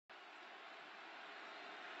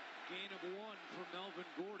Gain of 1 for Melvin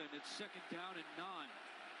Gordon. It's second down and 9.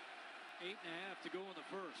 8.5 to go in the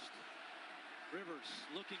first. Rivers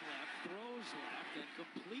looking left, throws left, and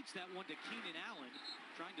completes that one to Keenan Allen,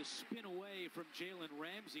 trying to spin away from Jalen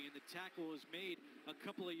Ramsey, and the tackle is made a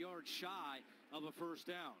couple of yards shy of a first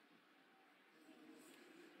down.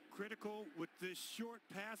 Critical with this short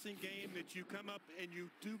passing game that you come up and you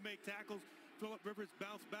do make tackles. Phillip Rivers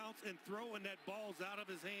bounce, and throw, and that ball's out of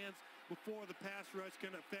his hands before the pass rush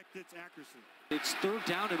can affect its accuracy. It's third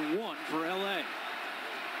down and 1 for LA.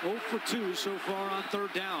 0 for 2 so far on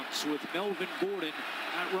third downs with Melvin Gordon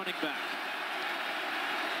at running back.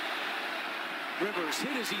 Rivers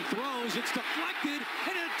hit as he throws. It's deflected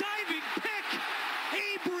and a diving pick.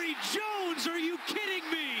 Avery Jones, are you kidding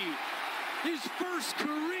me? His first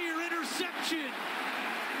career interception.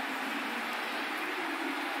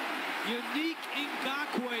 Unique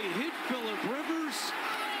Ngakoue hit Phillip Rivers,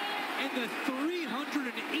 and the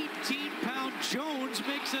 318-pound Jones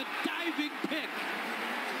makes a diving pick.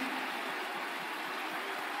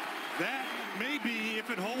 That may be, if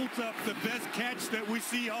it holds up, the best catch that we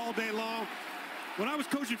see all day long. When I was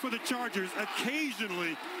coaching for the Chargers,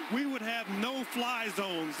 occasionally we would have no-fly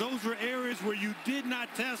zones. Those were areas where you did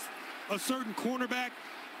not test a certain cornerback.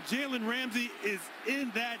 Jalen Ramsey is in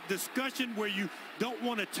that discussion where you don't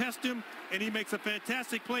want to test him, and he makes a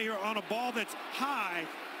fantastic play here on a ball that's high,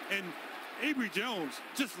 and Avery Jones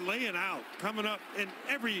just laying out, coming up, and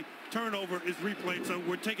every turnover is replayed. So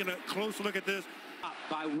we're taking a close look at this.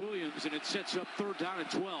 By Williams, and it sets up third down and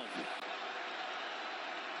 12.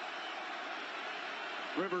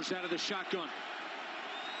 Rivers out of the shotgun.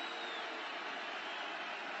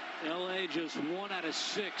 LA just 1 out of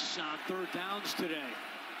 6 on third downs today.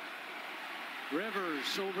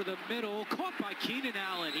 Rivers over the middle, caught by Keenan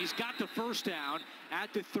Allen. He's got the first down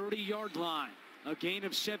at the 30-yard line. A gain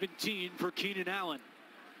of 17 for Keenan Allen.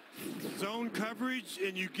 Zone coverage,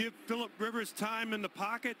 and you give Phillip Rivers time in the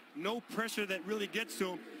pocket. No pressure that really gets to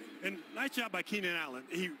him. And nice job by Keenan Allen.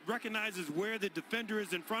 He recognizes where the defender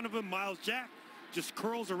is in front of him. Miles Jack just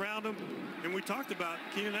curls around him. And we talked about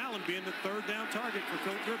Keenan Allen being the third down target for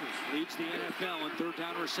Phillip Rivers. Leads the NFL in third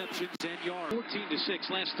down receptions and yards. 14-6.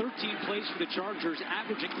 Last 13 plays for the Chargers,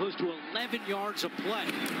 averaging close to 11 yards a play.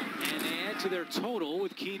 And they add to their total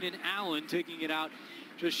with Keenan Allen taking it out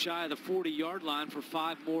just shy of the 40-yard line for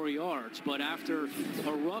 5 more yards. But after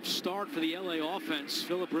a rough start for the LA offense,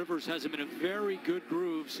 Phillip Rivers has him in a very good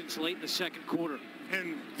groove since late in the second quarter.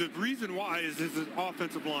 And the reason why is his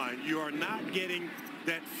offensive line. You are not getting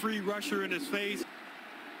that free rusher in his face.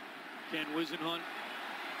 Ken Wisenhunt,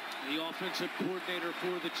 the offensive coordinator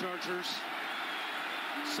for the Chargers.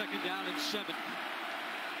 Second down and 7.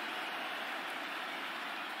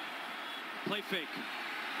 Play fake.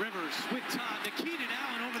 Rivers with time to Keenan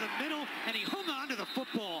Allen over the middle, and he hung on to the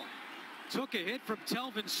football. Took a hit from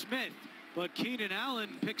Telvin Smith, but Keenan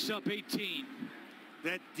Allen picks up 18.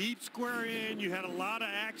 That deep square in, you had a lot of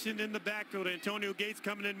action in the backfield. Antonio Gates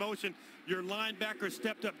coming in motion. Your linebacker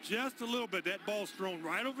stepped up just a little bit. That ball's thrown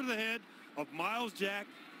right over the head of Miles Jack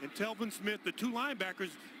and Telvin Smith, the 2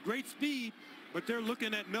 linebackers. Great speed, but they're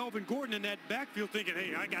looking at Melvin Gordon in that backfield thinking,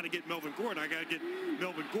 hey, I got to get Melvin Gordon. I got to get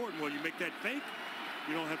Melvin Gordon. Well, you make that fake.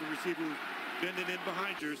 You don't have the receiver bending in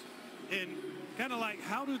behind yours. And kind of like,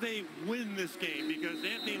 how do they win this game? Because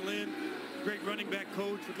Anthony Lynn, great running back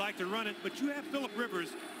coach, would like to run it. But you have Phillip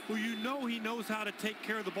Rivers, who you know he knows how to take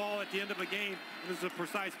care of the ball at the end of a game and is a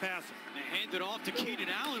precise passer. They hand it off to Keenan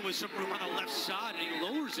Allen with some room on the left side, and he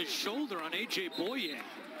lowers his shoulder on A.J. Boye.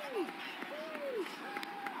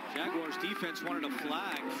 Jaguars defense wanted a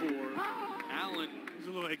flag for Allen. He's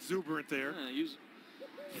a little exuberant there.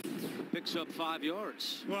 Picks up 5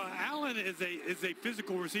 yards. Well, Allen is a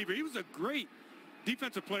physical receiver. He was a great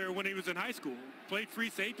defensive player when he was in high school. Played free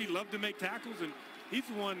safety, loved to make tackles, and he's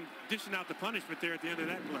the one dishing out the punishment there at the end of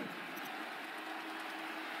that play.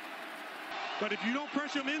 But if you don't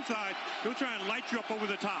pressure him inside, he'll try and light you up over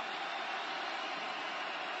the top.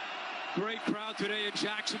 Great crowd today in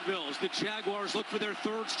Jacksonville as the Jaguars look for their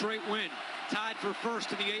 3rd straight win. Tied for first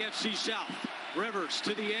in the AFC South. Rivers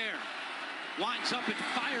to the air. Lines up and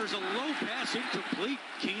fires a low pass incomplete.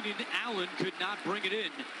 Keenan Allen could not bring it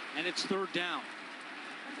in, and it's third down.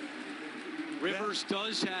 Rivers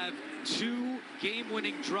does have 2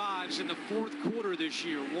 game-winning drives in the fourth quarter this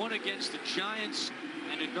year. One against the Giants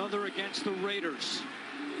and another against the Raiders.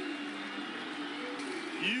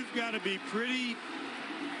 You've got to be pretty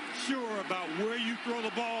sure about where you throw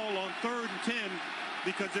the ball on 3rd and 10,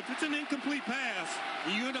 because if it's an incomplete pass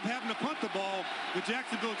and you end up having to punt the ball, the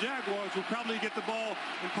Jacksonville Jaguars will probably get the ball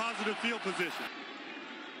in positive field position.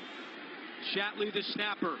 Shatley the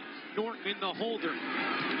snapper. Norton in the holder.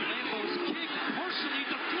 Lambo's kick